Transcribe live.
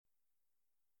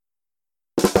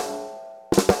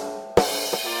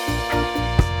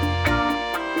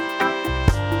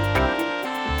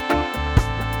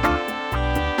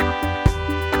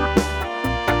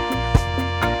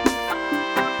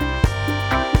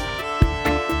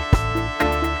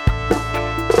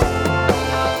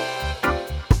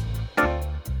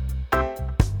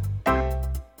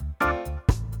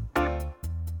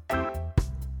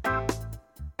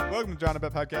Drawn to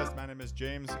Bet podcast. My name is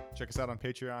James. Check us out on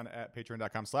Patreon at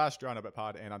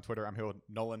patreon.com/drawntobetpod, and on Twitter I'm here with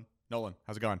Nolan. Nolan,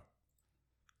 how's it going?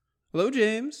 Hello,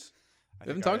 James. I We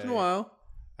haven't talked in a while.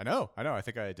 I know. I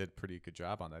think I did a pretty good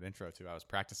job on that intro too. I was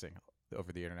practicing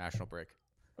over the international break.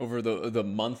 Over the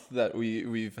month that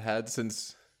we've had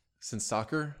since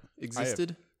soccer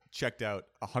existed. Checked out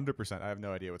 100%. I have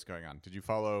no idea what's going on. Did you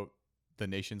follow the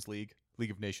Nations League?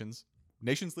 League of Nations?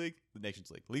 Nations League? The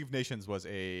Nations League. League of Nations was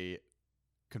a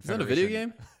confederation. Is that a video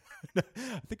game?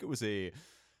 I think it was a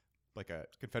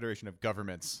confederation of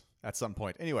governments at some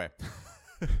point. Anyway.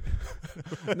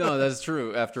 No, that's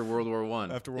true. After World War I.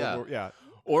 After World War, yeah.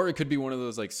 Or it could be one of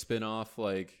those like spin-off,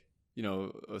 like, you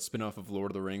know, a spin-off of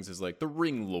Lord of the Rings is like the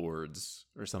Ring Lords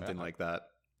or something like that.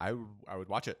 I would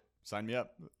watch it. Sign me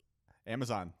up.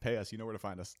 Amazon, pay us. You know where to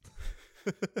find us.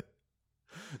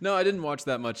 No, I didn't watch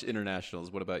that much internationals.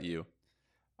 What about you?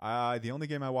 The only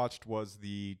game I watched was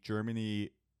the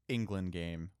Germany-England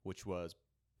game, which was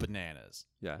bananas.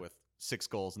 Yeah. With 6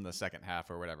 goals in the second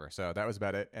half or whatever. So that was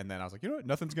about it. And then I was like, you know what?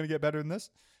 Nothing's going to get better than this.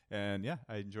 And yeah,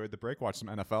 I enjoyed the break. Watched some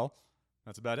NFL.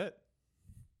 That's about it.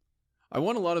 I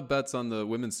won a lot of bets on the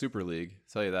Women's Super League. I'll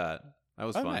tell you that. That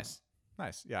was fun.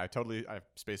 Nice. Yeah, I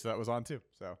spaced that was on too.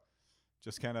 So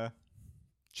just kind of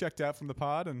checked out from the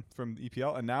pod and from the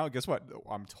EPL. And now guess what?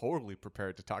 I'm totally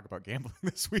prepared to talk about gambling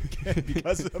this weekend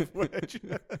because of which.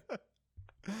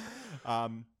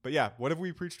 But yeah, what have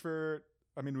we preached for?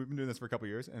 I mean, we've been doing this for a couple of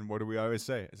years, and what do we always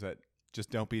say? Is that just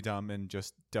don't be dumb and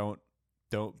just don't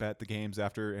bet the games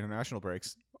after international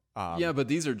breaks. Yeah, but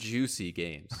these are juicy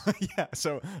games. Yeah,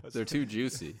 so they're too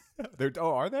juicy.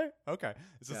 Are they? Okay.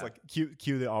 It's just like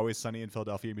cue the Always Sunny in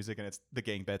Philadelphia music, and it's the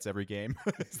gang bets every game.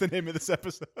 It's the name of this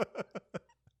episode.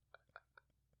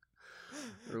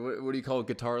 Or what do you call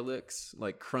guitar licks?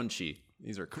 Like crunchy.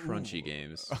 These are crunchy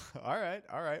games. All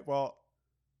right. Well,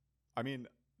 I mean,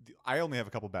 I only have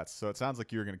a couple bets, so it sounds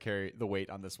like you're going to carry the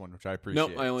weight on this one, which I appreciate.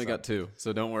 Nope, I only got 2,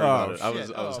 so don't worry about it.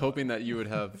 Shit. I was hoping that you would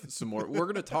have some more. We're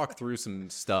going to talk through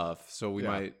some stuff, so we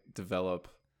might develop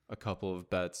a couple of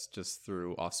bets just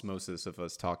through osmosis of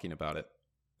us talking about it.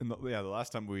 And the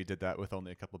last time we did that with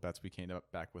only a couple of bets, we came up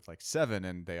back with like 7,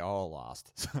 and they all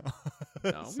lost.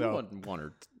 No, we won 1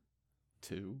 or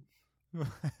 2.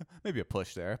 Maybe a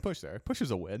push there. Push is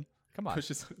a win. Come on.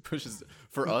 Pushes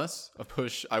for us. A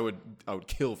push. I would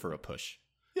kill for a push.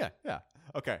 Yeah.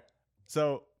 Okay.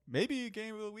 So maybe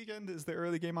game of the weekend is the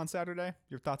early game on Saturday.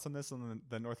 Your thoughts on this on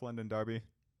the North London Derby?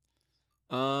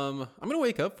 I'm gonna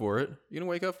wake up for it. You gonna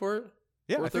wake up for it?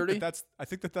 Yeah, I think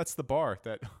that's the bar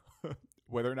that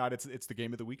whether or not it's the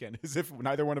game of the weekend is if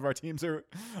neither one of our teams are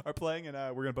playing, and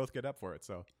we're gonna both get up for it.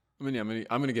 So I mean,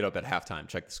 I'm gonna get up at halftime,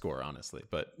 check the score, honestly.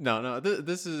 But no,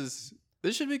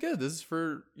 this should be good. This is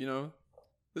for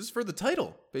the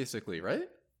title, basically, right?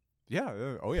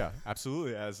 Yeah. Oh yeah,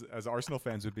 absolutely. As Arsenal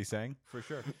fans would be saying, for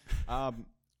sure.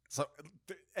 So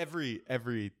every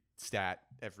stat,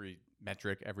 every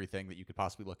metric, everything that you could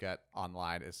possibly look at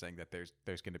online is saying that there's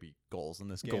going to be goals in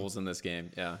this game. Goals in this game,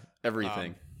 yeah.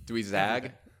 Everything. Do we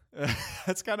zag?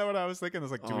 That's kind of what I was thinking. I was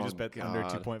like, do we just bet under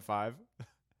 2.5?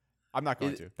 I'm not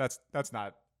going to. That's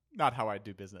not how I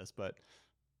do business, but.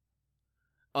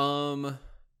 Well,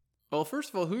 first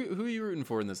of all, who are you rooting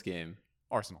for in this game?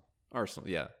 Arsenal,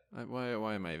 yeah.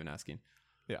 Why am I even asking?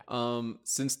 Yeah.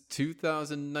 Since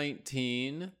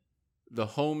 2019, the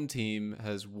home team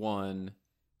has won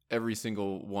every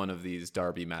single one of these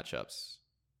derby matchups.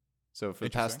 So for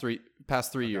the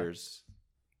past three years,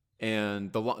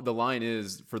 and the line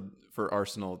is for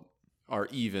Arsenal are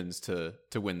evens to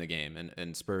win the game,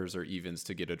 and Spurs are evens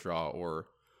to get a draw or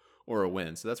a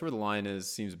win. So that's where the line is.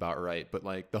 Seems about right. But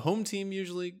like the home team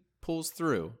usually pulls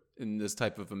through in this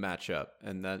type of a matchup,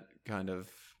 and that kind of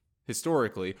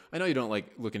historically, I know you don't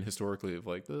like looking historically of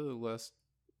like the last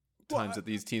times that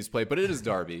these teams play, but it is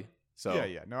derby. So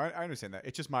yeah. No, I understand that.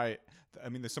 It's just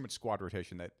there's so much squad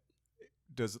rotation that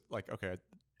does the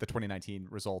 2019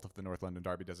 result of the North London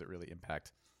Derby, does it really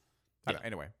impact? I don't know.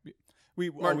 Anyway,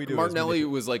 Martinelli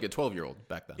was like a 12-year-old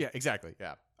back then. Yeah, exactly.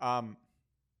 Yeah.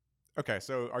 Okay,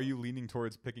 so are you leaning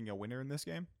towards picking a winner in this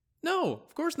game? No,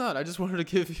 of course not. I just wanted to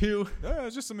give you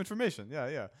just some information.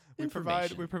 Yeah. We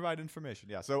provide information.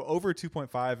 Yeah. So over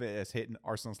 2.5 has hit in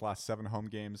Arsenal's last 7 home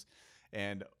games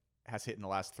and has hit in the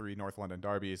last 3 North London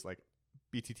derbies. Like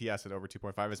BTTS at over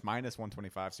 2.5 is minus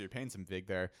 125. So you're paying some vig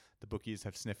there. The bookies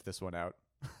have sniffed this one out,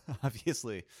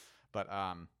 obviously. But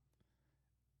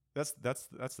that's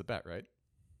the bet, right?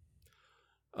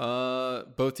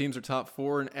 Both teams are top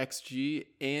 4 in XG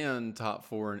and top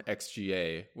 4 in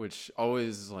XGA, which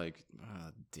always is like,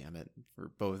 damn it,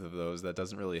 for both of those, that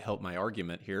doesn't really help my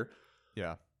argument here.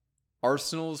 Yeah.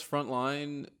 Arsenal's front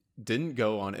line didn't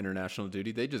go on international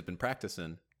duty. They've just been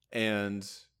practicing. And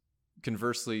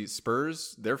conversely,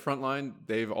 Spurs, their front line,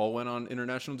 they've all went on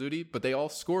international duty, but they all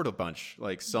scored a bunch.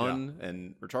 Like Son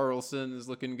and Richarlison is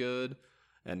looking good,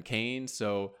 and Kane.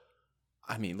 So,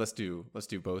 I mean, let's do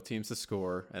both teams to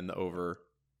score and the over.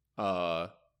 I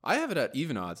have it at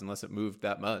even odds unless it moved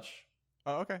that much.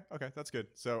 Oh, okay, that's good.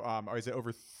 So, is it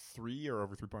over 3 or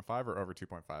over 3.5 or over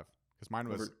 2.5? Because mine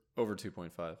was over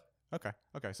 2.5.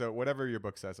 Okay. So whatever your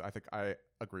book says, I think I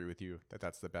agree with you that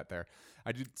that's the bet there.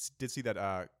 I did see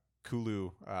that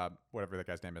Kulu, whatever that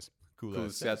guy's name is,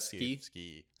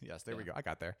 Kulusevski. Yes, there we go. I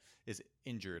got there. Is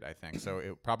injured, I think. So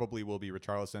it probably will be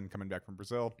Richarlison coming back from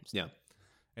Brazil. Yeah,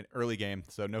 an early game,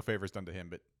 so no favors done to him.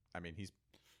 But I mean,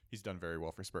 he's done very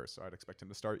well for Spurs, so I'd expect him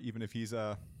to start even if he's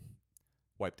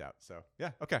wiped out. So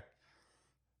yeah, okay.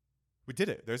 We did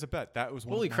it. There's a bet. That was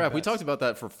one. Holy crap! We talked about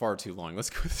that for far too long. Let's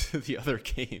go to the other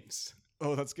games.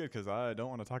 Oh, that's good because I don't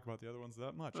want to talk about the other ones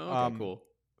that much. Okay, cool.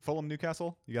 Fulham,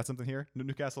 Newcastle. You got something here?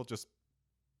 Newcastle just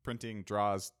printing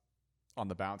draws on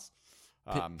the bounce.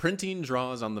 Printing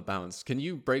draws on the bounce. Can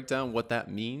you break down what that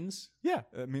means? Yeah,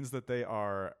 it means that they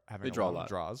are having a lot of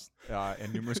draws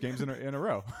and numerous games in a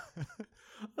row.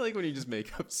 I like when you just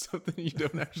make up something you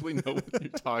don't actually know what you're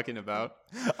talking about.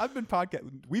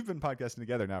 We've been podcasting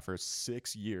together now for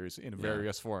 6 years in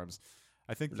various forms.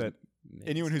 I think that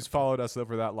anyone who's followed us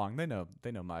over that long, they know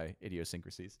my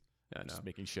idiosyncrasies. Yeah, I know. Just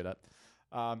making shit up.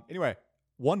 Anyway,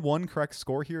 1-1 correct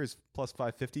score here is plus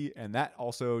 550, and that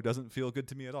also doesn't feel good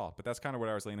to me at all. But that's kind of what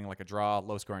I was leaning, like a draw,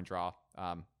 low scoring draw.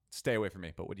 Stay away from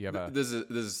me. But would you have This is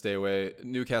a stay away.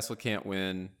 Newcastle can't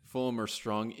win. Fulham are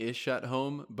strong-ish at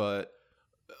home, but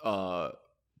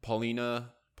Paulinho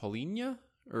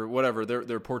or whatever,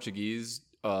 they're Portuguese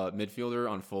midfielder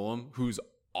on Fulham who's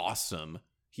awesome.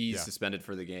 He's suspended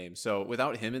for the game. So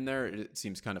without him in there, it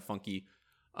seems kind of funky.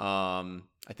 I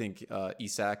think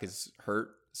Isak is hurt.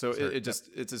 So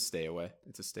it's a stay away.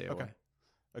 It's a stay away.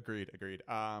 Agreed.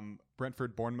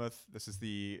 Brentford, Bournemouth. This is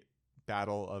the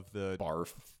battle of the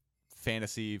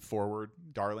fantasy forward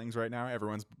darlings right now.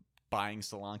 Everyone's buying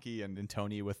Solanke and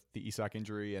Tony with the Isak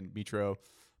injury and Mitro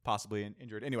possibly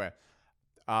injured. Anyway,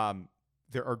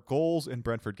 there are goals in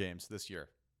Brentford games this year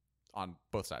on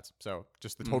both sides. So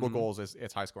just the total goals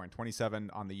it's high scoring, 27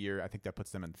 on the year. I think that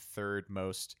puts them in third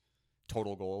most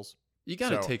total goals. You got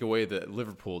to take away the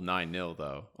Liverpool 9-0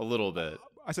 though, a little bit.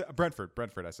 I said Brentford.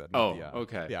 I said.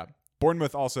 Okay. Yeah.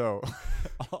 Bournemouth also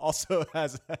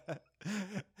has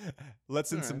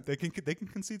lets in All some. right. They can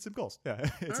concede some goals. Yeah,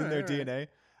 it's in their DNA.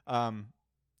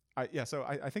 So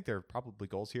I think there are probably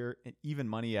goals here. And even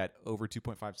money at over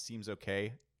 2.5 seems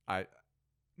okay. I'm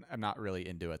not really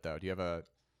into it though. Do you have a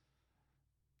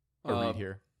read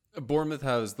here? Bournemouth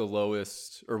has the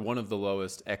lowest or one of the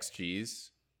lowest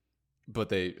XGs, but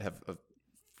they have a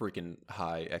freaking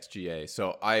high XGA.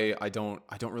 So I don't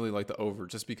really like the over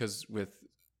just because we're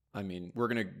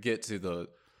going to get to the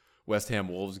West Ham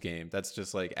Wolves game. That's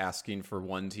just like asking for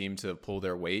one team to pull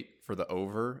their weight for the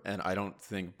over, and I don't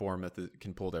think Bournemouth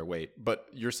can pull their weight. But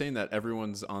you're saying that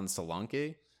everyone's on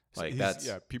Solanke? Like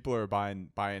people are buying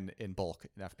in bulk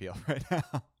in FPL right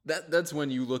now. That's when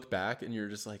you look back and you're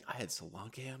just like, I had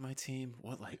Solanke on my team.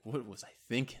 What was I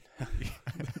thinking?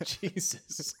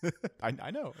 Jesus.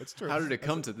 I know, it's true. How did it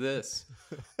come to this?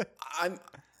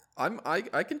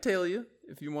 I can tell you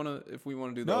if we want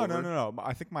to do that. No.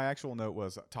 I think my actual note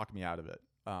was talk me out of it.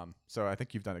 So I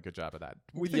think you've done a good job of that.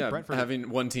 We think Brentford having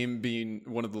one team being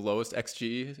one of the lowest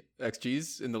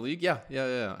XGs in the league.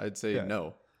 Yeah. I'd say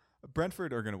no.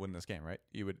 Brentford are going to win this game, right?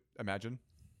 You would imagine.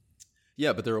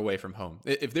 Yeah, but they're away from home.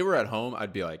 If they were at home,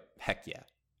 I'd be like, heck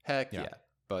yeah.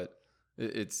 But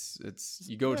it's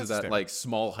you go to that like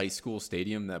small high school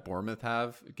stadium that Bournemouth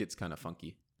have, it gets kind of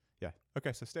funky. Yeah.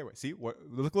 Okay. So stay away. See what?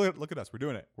 Look at us. We're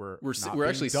doing it. We're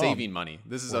actually saving money.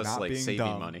 This is us like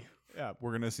saving money. Yeah.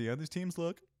 We're gonna see how these teams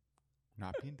look. We're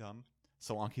not being dumb.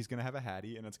 Solanke's gonna have a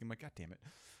Hattie, and it's gonna be like, God damn it.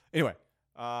 Anyway,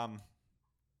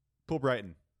 Pool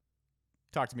Brighton.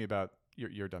 Talk to me about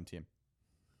your dumb team.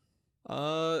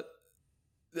 The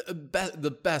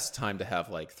best time to have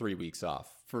like 3 weeks off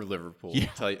for Liverpool. Yeah,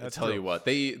 tell you what,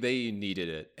 they needed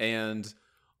it, and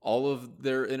all of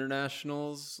their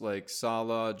internationals like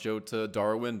Salah, Jota,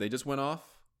 Darwin, they just went off,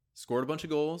 scored a bunch of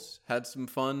goals, had some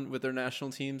fun with their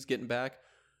national teams getting back.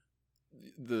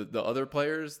 The other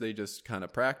players, they just kind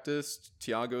of practiced.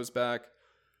 Thiago's back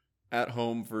at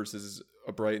home versus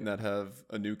a Brighton that have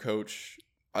a new coach.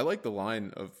 I like the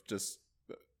line of just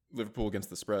Liverpool against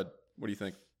the spread. What do you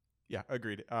think? Yeah,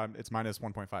 agreed. It's minus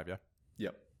 1.5, yeah?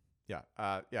 Yep.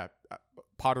 Yeah.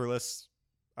 Potterless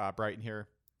Brighton here.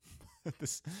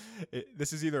 this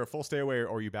is either a full stay away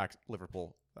or you back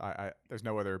Liverpool. There's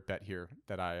no other bet here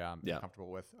that I'm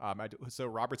comfortable with. So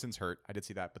Robertson's hurt. I did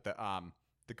see that, but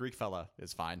the Greek fella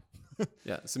is fine.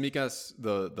 Yeah, Tsimikas,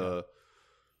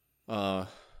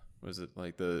 what is it,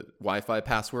 like the Wi-Fi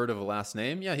password of a last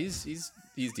name? Yeah, he's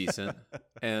decent.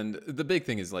 And the big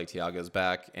thing is like Thiago's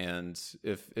back, and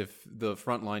if the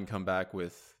front line come back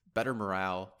with better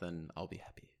morale, then I'll be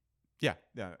happy. Yeah.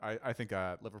 I think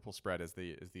Liverpool spread is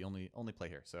the only play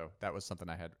here. So that was something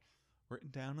I had written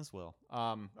down as well.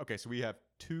 Okay, so we have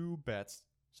 2 bets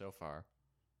so far.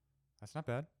 That's not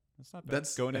bad.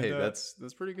 That's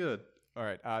pretty good. All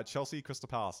right, Chelsea Crystal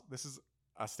Palace. This is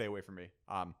a stay away from me.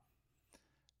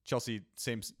 Chelsea,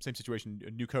 same situation. A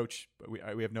new coach, but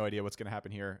we have no idea what's going to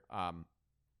happen here.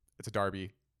 It's a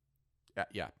derby.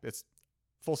 Yeah, it's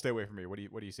full stay away from me. What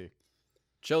do you see?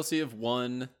 Chelsea have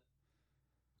won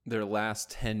their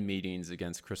last 10 meetings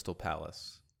against Crystal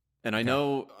Palace. And I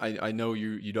know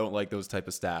you don't like those type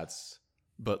of stats,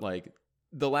 but like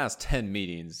the last 10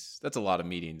 meetings, that's a lot of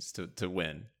meetings to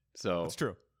win. So that's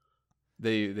true.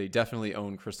 They definitely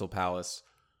own Crystal Palace.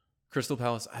 Crystal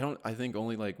Palace, I think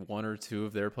only like 1 or 2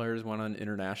 of their players went on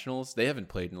internationals. They haven't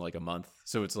played in like a month.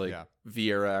 So it's like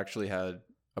Vieira actually had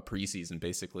a preseason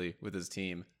basically with his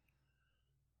team.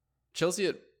 Chelsea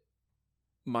at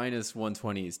minus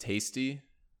 120 is tasty,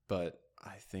 but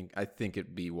I think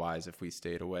it'd be wise if we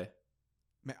stayed away.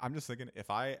 Man, I'm just thinking if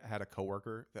I had a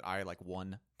coworker that I like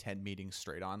won 10 meetings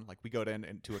straight on, like we go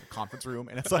into a conference room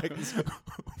and it's like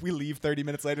we leave 30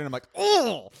 minutes later and I'm like,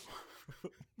 oh,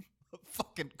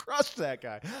 fucking crush that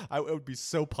guy. I would be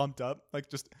so pumped up. Like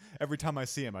just every time I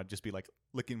see him, I'd just be like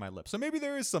licking my lips. So maybe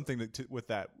there is something with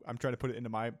that. I'm trying to put it into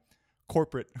my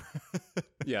corporate.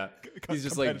 Yeah. He's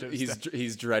just like,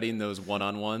 he's dreading those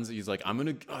one-on-ones. He's like,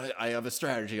 I have a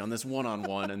strategy on this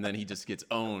one-on-one. And then he just gets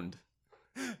owned.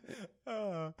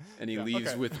 And he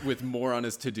leaves with more on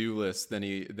his to-do list than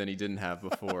he didn't have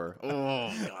before.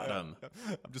 Oh, got him.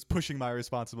 I'm just pushing my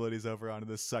responsibilities over onto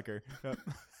this sucker. Yep.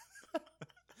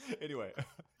 Anyway,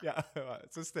 yeah,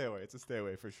 it's a stay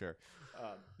away for sure.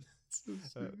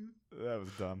 That was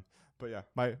dumb, but yeah,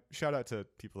 my shout out to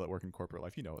people that work in corporate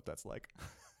life. You know what that's like.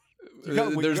 You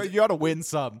gotta win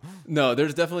some. No,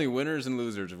 there's definitely winners and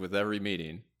losers with every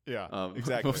meeting. Yeah,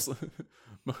 exactly.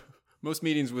 Most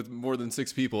meetings with more than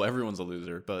 6 people, everyone's a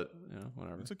loser, but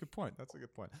whatever. That's a good point.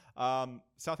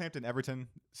 Southampton, Everton,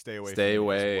 stay away. Stay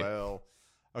away. As well.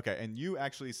 Okay, and you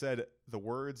actually said the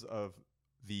words of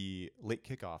the late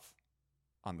kickoff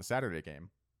on the Saturday game,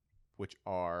 which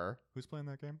are who's playing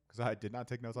that game? Because I did not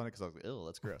take notes on it because I was like, "Ew,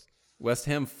 that's gross." West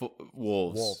Ham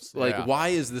Wolves. Like, why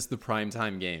is this the prime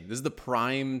time game? This is the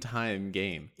prime time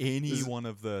game. One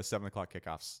of the 7:00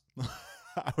 kickoffs.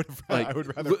 I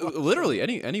would rather literally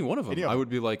any one of them. I would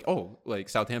be like, oh, like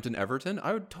Southampton, Everton.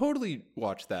 I would totally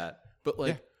watch that. But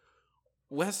like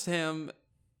West Ham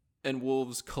and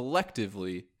Wolves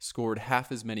collectively scored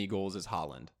half as many goals as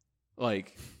Haaland.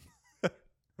 Like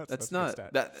that's not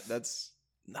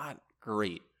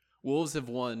great. Wolves have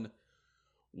won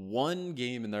 1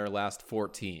 game in their last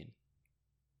 14.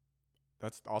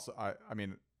 That's also I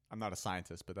mean, I'm not a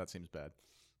scientist, but that seems bad.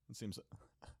 It seems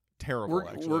terrible.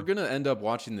 We're gonna end up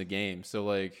watching the game. So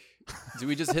like, do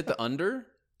we just hit the under?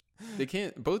 They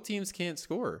can't. Both teams can't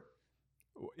score.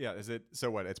 Yeah. Is it so?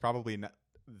 What? It's probably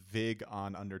VIG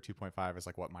on under 2.5 is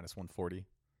like what, minus 140.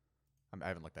 I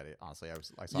haven't looked at it honestly.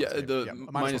 I saw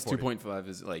minus 2.5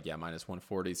 is like minus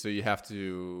 140. So you have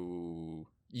to.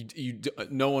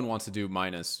 No one wants to do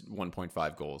minus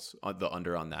 1.5 goals on the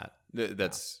under on that.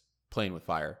 That's playing with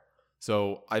fire.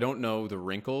 So I don't know the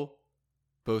wrinkle.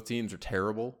 Both teams are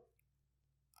terrible,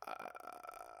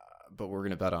 but we're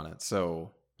gonna bet on it.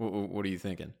 So what are you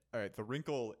thinking? All right, the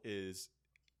wrinkle is,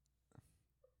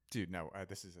 dude. No,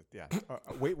 this is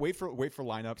wait for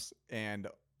lineups, and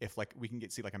if like we can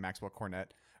see like a Maxwell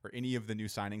Cornet or any of the new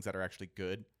signings that are actually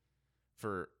good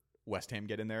for West Ham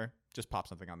get in there, just pop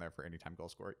something on there for anytime goal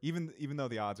scorer. Even though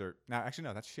the odds are actually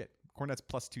no, that's shit. Cornet's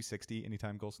plus 260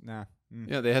 anytime goals. Nah.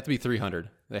 Yeah, they have to be 300.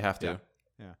 They have to.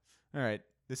 Yeah. All right.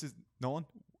 This is Nolan.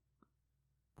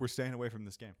 We're staying away from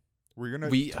this game. We're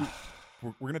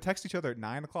gonna text each other at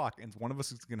 9:00, and one of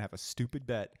us is gonna have a stupid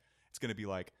bet. It's gonna be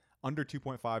like under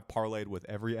 2.5 parlayed with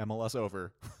every MLS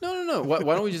over. No. Why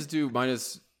don't we just do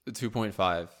minus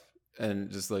 2.5 and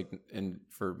just like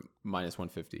for minus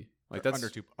 150? Like that's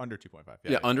under 2.5.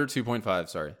 Yeah, under 2.5.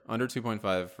 Sorry, under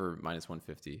 2.5 for minus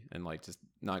 150, and like just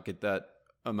not get that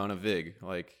amount of vig.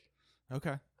 Like,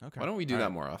 okay. Why don't we do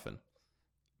that more often?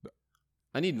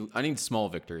 I need small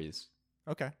victories.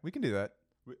 Okay, we can do that.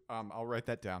 I'll write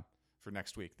that down for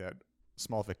next week. That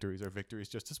small victories are victories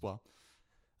just as well.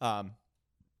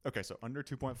 Okay, so under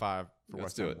 2.5 for Let's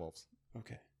West do Ham it. Wolves.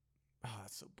 Okay. Oh,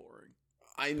 that's so boring.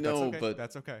 I But know, that's okay. but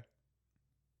That's okay.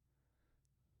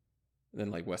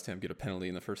 then like West Ham get a penalty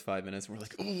in the first 5 minutes, and we're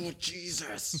like, oh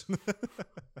Jesus.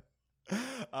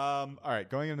 All right,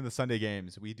 going into the Sunday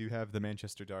games, we do have the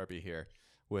Manchester Derby here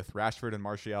with Rashford and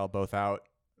Martial both out.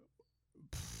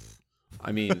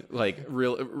 I mean, like,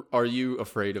 are you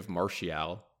afraid of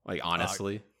Martial? Like,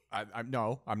 honestly, I'm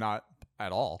not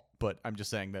at all. But I'm just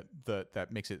saying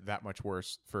that makes it that much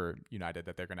worse for United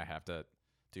that they're going to have to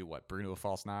do what, Bruno a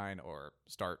false 9 or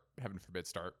start, heaven forbid,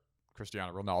 start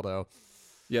Cristiano Ronaldo.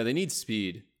 Yeah, they need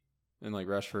speed, and like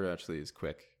Rashford actually is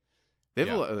quick. They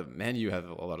have a lot of, Man U have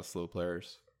a lot of slow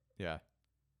players. Yeah,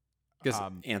 I guess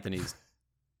Anthony's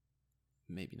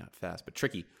maybe not fast, but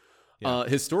tricky. Yeah.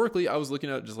 Historically, I was looking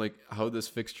at just like how this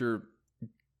fixture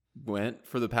went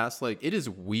for the past, like, it is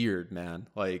weird, man.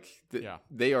 Like,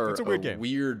 they are a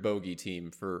weird bogey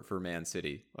team for Man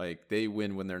City. Like, they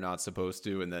win when they're not supposed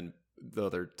to, and then the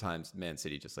other times Man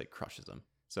City just like crushes them.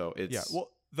 So it's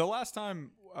well, the last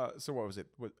time, so what was it?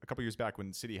 A couple years back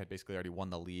when City had basically already won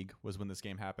the league was when this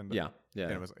game happened. Yeah.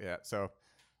 And it was So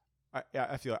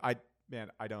I feel I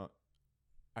don't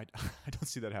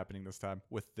see that happening this time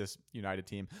with this United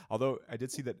team. Although I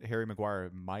did see that Harry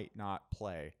Maguire might not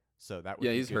play. So that would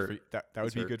be he's good hurt. that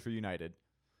would be good for United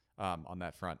on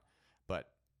that front. But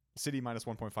City minus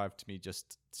 1.5 to me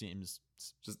just seems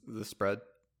just the spread.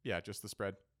 Yeah, just the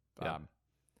spread. Yeah.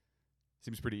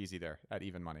 Seems pretty easy there at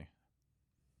even money.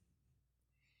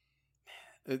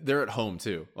 They're at home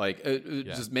too. Like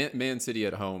just Man City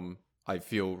at home, I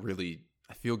feel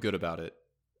good about it.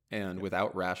 And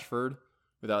without Rashford,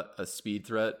 without a speed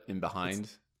threat in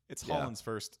behind, it's Haaland's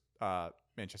first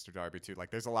Manchester Derby too. Like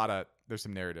there's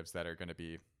some narratives that are going to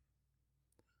be.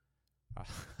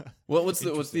 Well,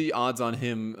 what's the odds on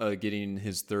him getting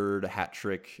his third hat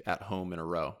trick at home in a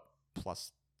row?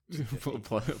 Plus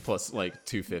like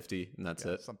 250, and that's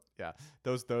it.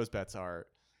 Those bets are.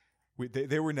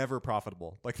 They were never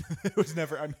profitable. Like it was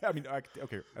never. I mean,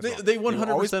 okay. They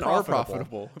 100% are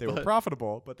profitable. They were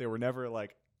profitable, but they were never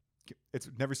like. It's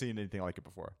never seen anything like it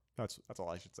before. That's all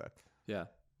I should say. Yeah,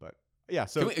 but yeah.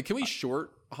 So can we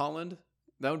short Haaland?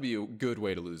 That would be a good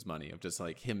way to lose money, of just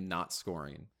like him not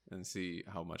scoring, and see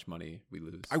how much money we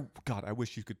lose. I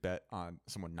wish you could bet on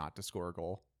someone not to score a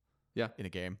goal. Yeah, in a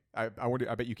game. I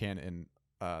bet you can in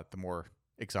the more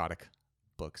exotic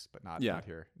books, but not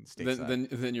here in stateside.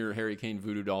 Then your Harry Kane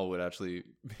voodoo doll would actually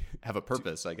have a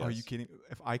purpose, I guess. Are you kidding?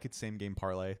 If I could same game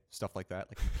parlay stuff like that,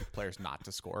 like players not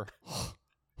to score.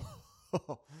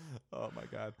 Oh my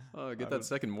god! Oh, get that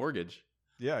second mortgage.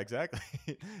 Yeah, exactly.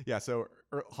 Yeah, so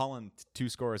Haaland 2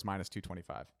 scores minus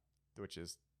 225, which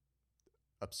is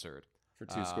absurd for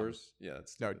 2 scores. Yeah,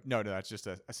 that's no, that's just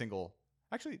a single.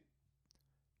 Actually,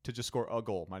 to just score a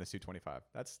goal minus 225.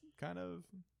 That's kind of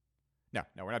no,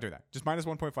 we're not doing that. Just minus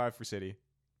 1.5 for City.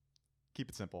 Keep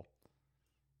it simple.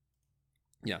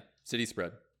 Yeah, City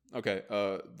spread. Okay.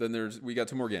 Then we got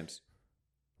 2 more games.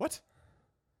 What?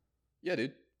 Yeah,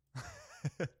 dude.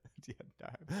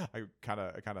 I kind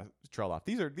of trailed off.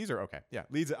 These are okay. Yeah,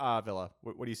 Leeds Villa.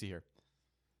 What do you see here?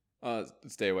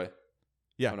 Stay away.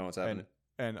 Yeah, I don't know what's happening.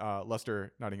 And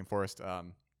Leicester, Nottingham Forest.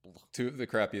 2 of the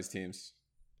crappiest teams.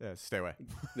 Yeah, stay away.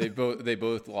 they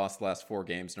both lost the last 4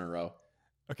 games in a row.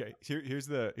 Okay, here's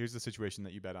the situation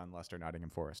that you bet on Leicester, Nottingham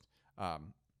Forest.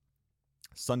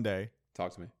 Sunday.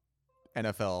 Talk to me.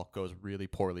 NFL goes really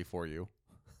poorly for you.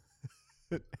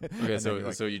 Okay,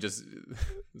 so you just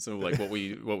like what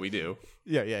we do.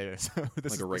 Yeah. So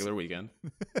like a regular weekend.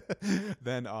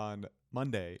 Then on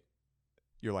Monday,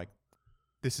 you're like,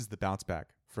 this is the bounce back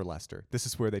for Leicester. This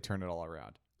is where they turn it all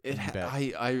around.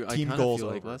 I team goals feel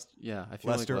over. Like Leicester. Yeah, I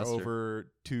feel Leicester like Leicester over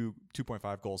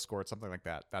 2.5 goals scored, something like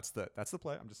that. That's the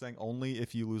play. I'm just saying only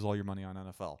if you lose all your money on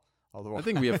NFL. Although I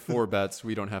think we have 4 bets.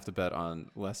 We don't have to bet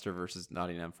on Leicester versus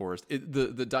Nottingham Forest.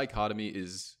 The dichotomy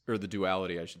is, or the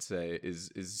duality, I should say, is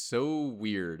so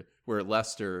weird. Where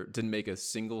Leicester didn't make a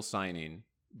single signing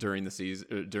during the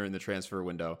season, during the transfer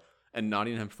window, and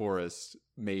Nottingham Forest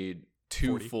made 2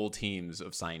 40. full teams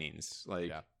of signings.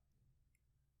 Like,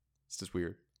 it's just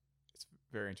weird. It's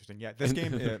very interesting. Yeah, this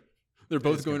game. They're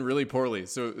both going really poorly.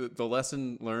 So the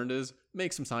lesson learned is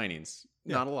make some signings.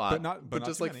 Yeah, not a lot, but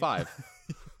just like 5.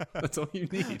 That's all you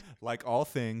need. Like all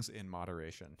things in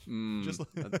moderation.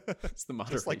 It's the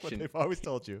moderation. Just like what they've always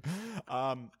told you.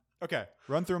 Okay,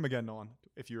 run through them again, Nolan,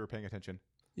 if you were paying attention.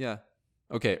 Yeah.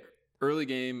 Okay. Early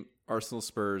game, Arsenal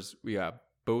Spurs. We got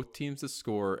both teams to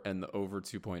score and the over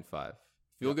 2.5.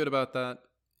 Feel good about that.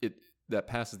 That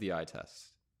passes the eye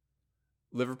test.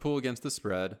 Liverpool against the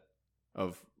spread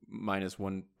of minus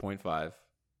 1.5.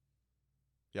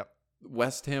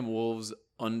 West Ham Wolves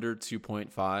under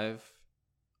 2.5.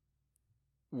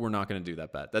 We're not going to do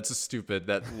that bet. That's a stupid.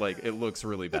 That it looks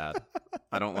really bad.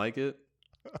 I don't like it,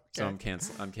 so I'm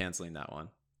canceling that one.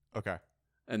 Okay.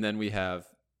 And then we have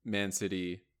Man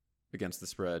City against the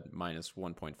spread minus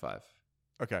 1.5.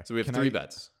 Okay. So we have three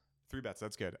bets. 3 bets.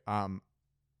 That's good. Do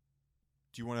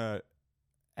you want to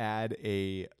add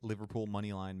a Liverpool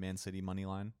money line, Man City money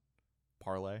line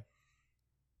parlay?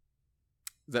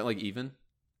 Is that even?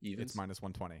 Even? It's minus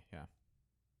 120. Yeah.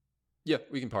 Yeah,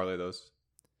 we can parlay those.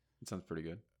 It sounds pretty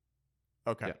good.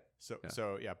 Okay. Yeah.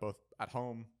 So both at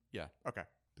home. Yeah. Okay.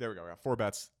 There we go. We got 4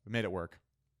 bets. We made it work.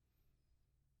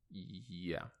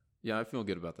 Yeah. Yeah, I feel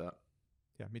good about that.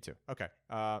 Yeah, me too. Okay.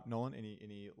 Nolan,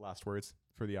 any last words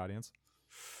for the audience?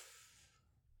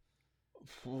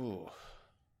 Ooh.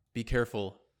 Be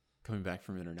careful coming back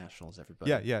from internationals,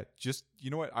 everybody. Yeah. Just, you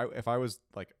know what? If I was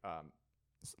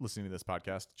listening to this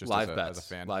podcast, just live as a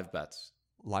fan, live bets,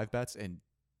 and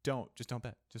don't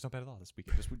bet at all this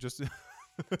weekend. Just no.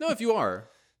 If you are,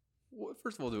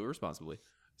 first of all, do it responsibly.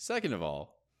 Second of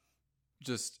all,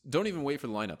 just don't even wait for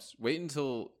the lineups. Wait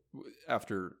until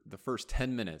after the first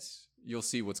 10 minutes. You'll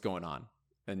see what's going on,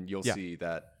 and you'll see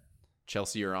that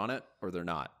Chelsea are on it or they're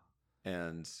not,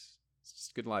 and it's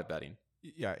just good live betting.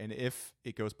 Yeah, and if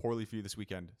it goes poorly for you this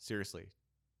weekend, seriously,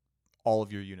 all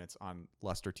of your units on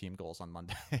Leicester team goals on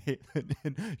Monday. You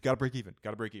gotta break even.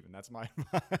 That's my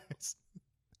advice.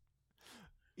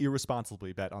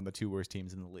 Irresponsibly bet on the 2 worst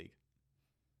teams in the league.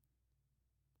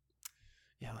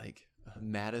 Yeah,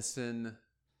 Madison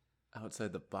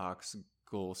outside the box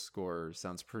goal scorer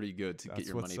sounds pretty good to get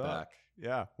your money back.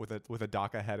 Yeah, with a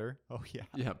Daka header. Oh yeah.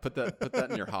 Yeah, put that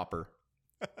in your hopper.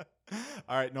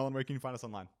 All right, Nolan, where can you find us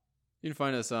online? You can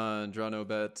find us on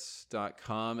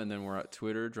drawnobet.com, and then we're at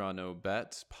Twitter,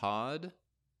 drawnobetpod.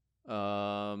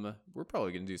 We're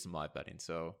probably going to do some live betting,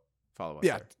 so follow us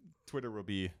there. Twitter will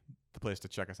be the place to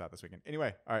check us out this weekend.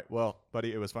 Anyway, all right, well,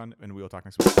 buddy, it was fun, and we will talk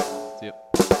next week. See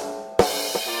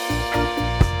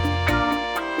ya.